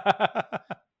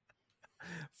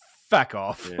 Fuck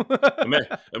off. Yeah.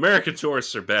 American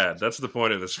tourists are bad. That's the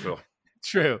point of this film.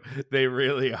 True. They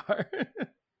really are.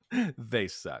 They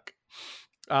suck.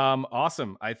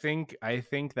 Awesome. I think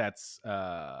that's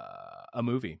a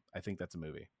movie. I think that's a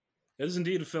movie. It is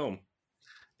indeed a film.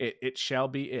 It shall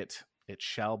be it. It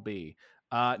shall be.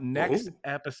 Next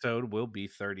episode will be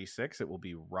 36. It will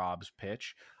be Rob's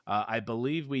pitch. I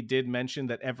believe we did mention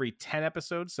that every 10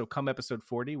 episodes, so come episode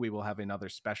 40, we will have another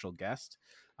special guest.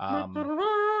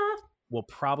 We'll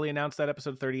probably announce that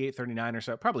episode 38, 39 or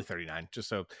so. Probably 39, just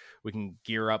so we can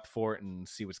gear up for it and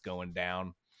see what's going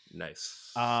down.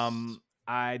 Nice.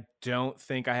 I don't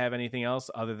think I have anything else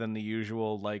other than the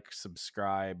usual like,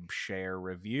 subscribe, share,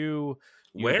 review.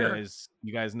 Where?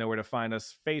 You guys know where to find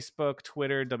us. Facebook,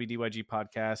 Twitter, WDYG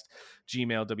Podcast,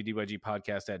 Gmail,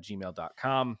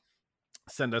 WDYGpodcast@gmail.com.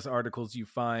 Send us articles you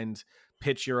find.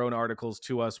 Pitch your own articles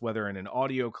to us, whether in an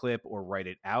audio clip or write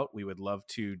it out. We would love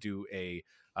to do a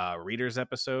readers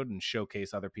episode and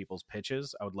showcase other people's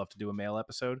pitches. I would love to do a mail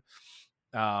episode.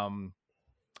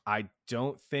 I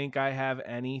don't think I have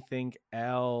anything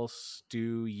else.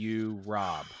 Do you,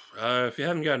 Rob? If you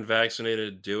haven't gotten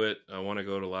vaccinated, do it. I want to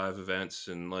go to live events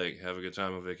and like have a good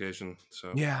time on vacation.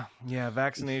 So Yeah.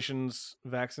 Vaccinations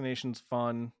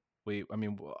fun.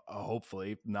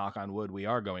 Hopefully, knock on wood, we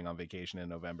are going on vacation in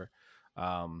November.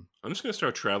 I'm just gonna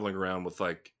start traveling around with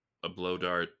like a blow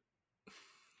dart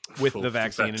With full the of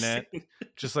vaccine in it.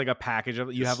 Just like a package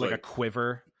of you Just have like a like-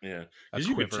 quiver. Yeah, A because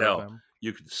you could quiver of tell. them.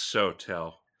 You could so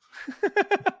tell.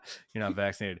 You're not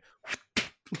vaccinated.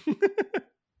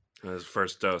 That's the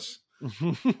first dose.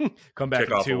 Come back Kick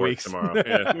in off 2 of work weeks. tomorrow.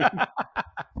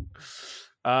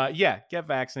 Yeah, get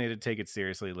vaccinated, take it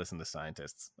seriously, listen to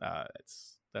scientists.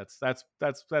 That's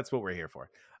what we're here for.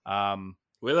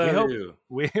 We love hope- you.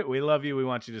 We love you. We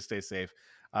want you to stay safe.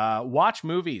 Watch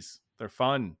movies. They're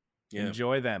fun. Yeah.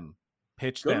 Enjoy them.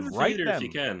 Pitch Go them. to the Write theater them. if you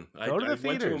can. Go to the I went to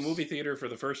a theaters. movie theater for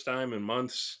the first time in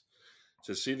months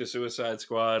to see The Suicide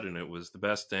Squad, and it was the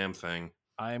best damn thing.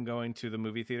 I am going to the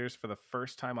movie theaters for the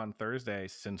first time on Thursday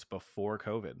since before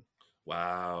COVID.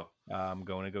 Wow. I'm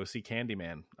going to go see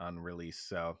Candyman on release.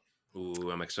 So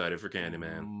Ooh, I'm excited for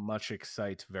Candyman. much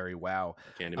excite. Very wow.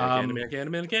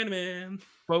 Candyman.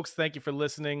 Folks, thank you for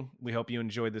listening. We hope you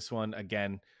enjoyed this one.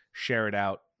 Again, share it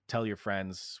out. Tell your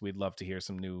friends. We'd love to hear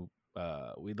some new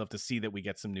we'd love to see that we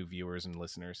get some new viewers and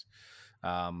listeners.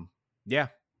 Yeah.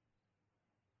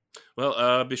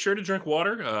 Well, be sure to drink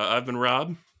water. I've been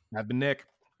Rob, I've been Nick.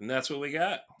 and that's what we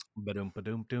got. Ba-doom,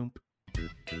 ba-doom, doom.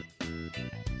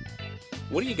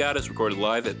 What Do You Got is recorded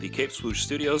live at the Cape Swoosh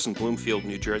Studios in Bloomfield,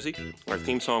 New Jersey. Our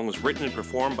theme song was written and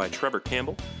performed by Trevor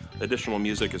Campbell. Additional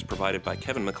music is provided by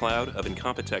Kevin McLeod of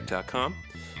Incompetech.com.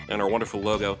 And our wonderful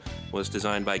logo was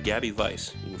designed by Gabby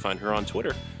Weiss. You can find her on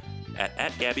Twitter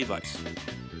at Gabby Weiss.